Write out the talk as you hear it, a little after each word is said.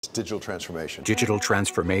Digital transformation. Digital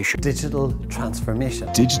transformation. Digital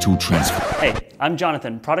transformation. Digital transformation. Hey, I'm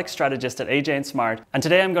Jonathan, product strategist at AJ&Smart, and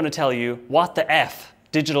today I'm going to tell you what the F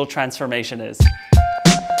digital transformation is.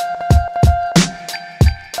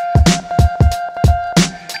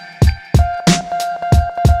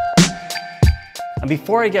 And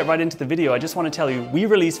before I get right into the video, I just want to tell you, we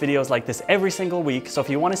release videos like this every single week, so if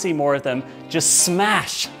you want to see more of them, just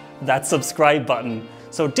smash that subscribe button.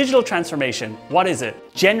 So digital transformation, what is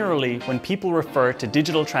it? Generally, when people refer to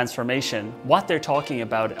digital transformation, what they're talking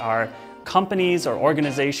about are companies or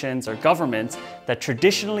organizations or governments that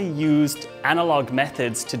traditionally used analog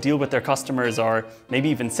methods to deal with their customers or maybe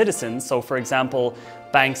even citizens. So for example,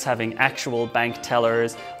 banks having actual bank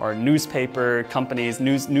tellers, or newspaper companies,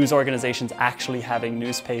 news organizations actually having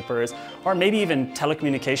newspapers, or maybe even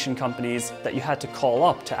telecommunication companies that you had to call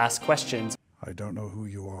up to ask questions. I don't know who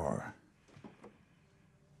you are.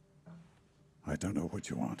 I don't know what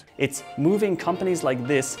you want. It's moving companies like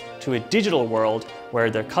this to a digital world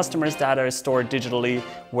where their customers' data is stored digitally,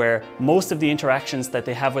 where most of the interactions that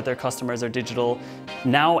they have with their customers are digital.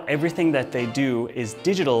 Now everything that they do is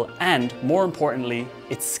digital, and more importantly,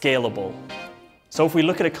 it's scalable. So if we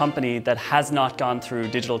look at a company that has not gone through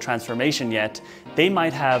digital transformation yet, they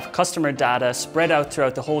might have customer data spread out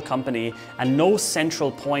throughout the whole company and no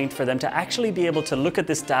central point for them to actually be able to look at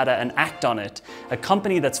this data and act on it. A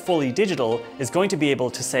company that's fully digital is going to be able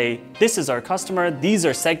to say, this is our customer, these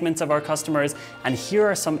are segments of our customers, and here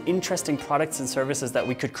are some interesting products and services that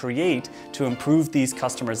we could create to improve these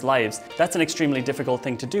customers' lives. That's an extremely difficult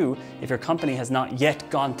thing to do if your company has not yet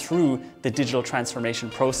gone through the digital transformation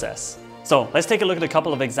process. So let's take a look at a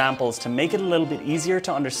couple of examples to make it a little bit easier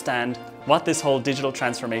to understand what this whole digital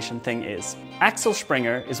transformation thing is. Axel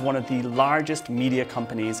Springer is one of the largest media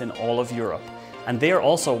companies in all of Europe. And they are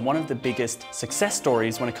also one of the biggest success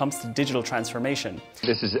stories when it comes to digital transformation.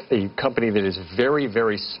 This is a company that is very,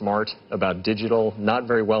 very smart about digital, not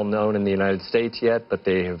very well known in the United States yet, but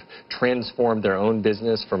they have transformed their own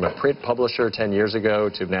business from a print publisher 10 years ago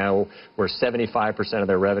to now where 75% of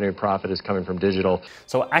their revenue profit is coming from digital.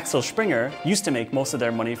 So Axel Springer used to make most of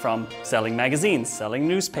their money from selling magazines, selling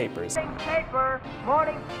newspapers. Paper,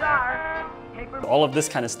 Morning Star. All of this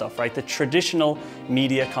kind of stuff, right? The traditional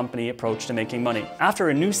media company approach to making money. After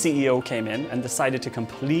a new CEO came in and decided to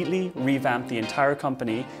completely revamp the entire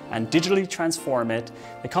company and digitally transform it,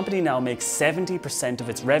 the company now makes 70% of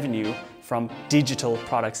its revenue from digital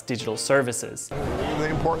products, digital services. The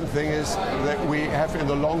important thing is that we have in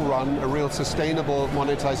the long run a real sustainable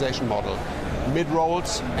monetization model.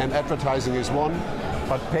 Mid-rolls and advertising is one,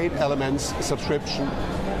 but paid elements, subscription,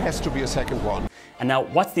 has to be a second one. And now,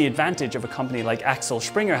 what's the advantage of a company like Axel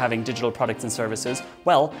Springer having digital products and services?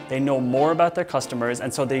 Well, they know more about their customers,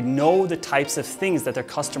 and so they know the types of things that their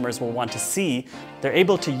customers will want to see. They're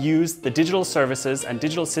able to use the digital services and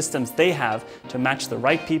digital systems they have to match the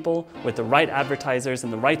right people with the right advertisers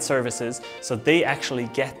and the right services, so they actually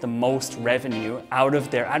get the most revenue out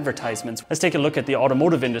of their advertisements. Let's take a look at the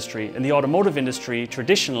automotive industry. In the automotive industry,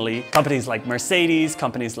 traditionally, companies like Mercedes,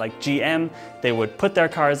 companies like GM, they would put their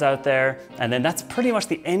cars out there, and then that's pretty much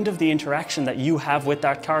the end of the interaction that you have with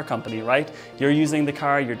that car company, right? You're using the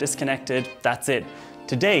car, you're disconnected, that's it.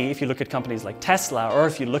 Today, if you look at companies like Tesla, or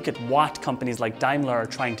if you look at what companies like Daimler are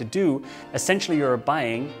trying to do, essentially you're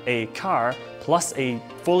buying a car plus a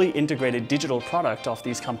fully integrated digital product off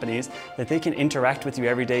these companies that they can interact with you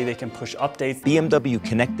every day, they can push updates. BMW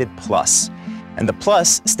Connected Plus. And the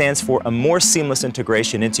Plus stands for a more seamless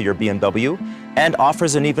integration into your BMW and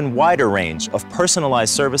offers an even wider range of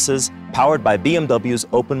personalized services powered by BMW's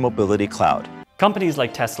Open Mobility Cloud. Companies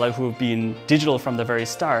like Tesla, who have been digital from the very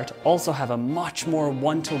start, also have a much more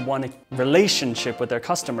one-to-one relationship with their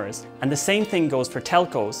customers. And the same thing goes for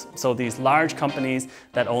telcos. So these large companies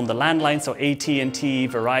that own the landline, so AT&T,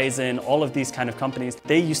 Verizon, all of these kind of companies,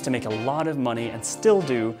 they used to make a lot of money and still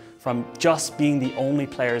do from just being the only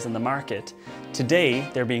players in the market. Today,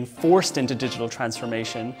 they're being forced into digital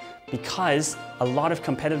transformation because a lot of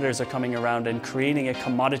competitors are coming around and creating a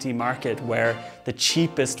commodity market where the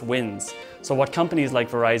cheapest wins. So what companies like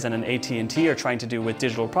Verizon and AT&T are trying to do with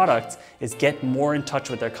digital products is get more in touch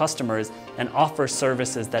with their customers and offer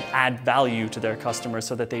services that add value to their customers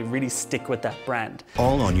so that they really stick with that brand.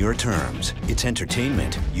 All on your terms. It's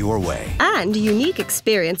entertainment your way. And unique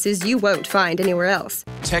experiences you won't find anywhere else.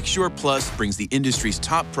 TechSure Plus brings the industry's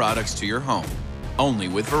top products to your home, only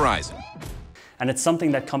with Verizon. And it's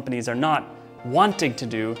something that companies are not wanting to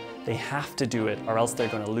do, they have to do it or else they're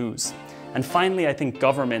going to lose. And finally, I think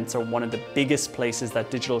governments are one of the biggest places that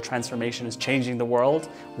digital transformation is changing the world,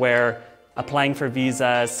 where applying for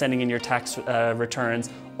visas, sending in your tax returns.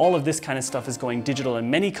 All of this kind of stuff is going digital, and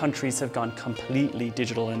many countries have gone completely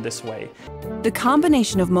digital in this way. The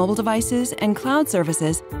combination of mobile devices and cloud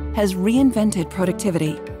services has reinvented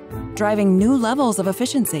productivity, driving new levels of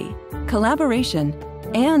efficiency, collaboration,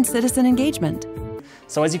 and citizen engagement.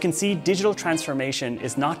 So as you can see, digital transformation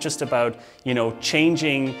is not just about,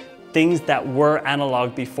 changing things that were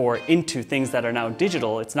analog before into things that are now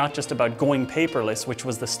digital. It's not just about going paperless, which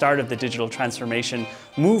was the start of the digital transformation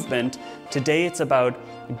movement. Today it's about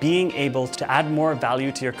being able to add more value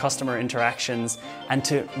to your customer interactions and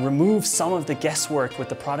to remove some of the guesswork with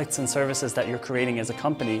the products and services that you're creating as a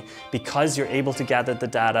company, because you're able to gather the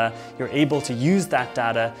data, you're able to use that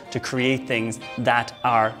data to create things that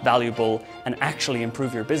are valuable and actually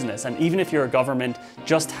improve your business. And even if you're a government,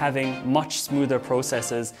 just having much smoother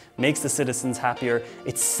processes makes the citizens happier.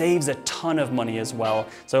 It saves a ton of money as well.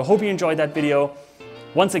 So I hope you enjoyed that video.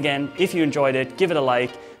 Once again, if you enjoyed it, give it a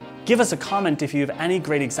like. Give us a comment if you have any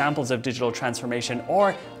great examples of digital transformation,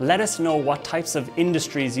 or let us know what types of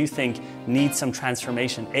industries you think need some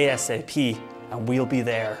transformation ASAP, and we'll be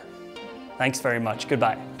there. Thanks very much.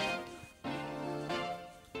 Goodbye.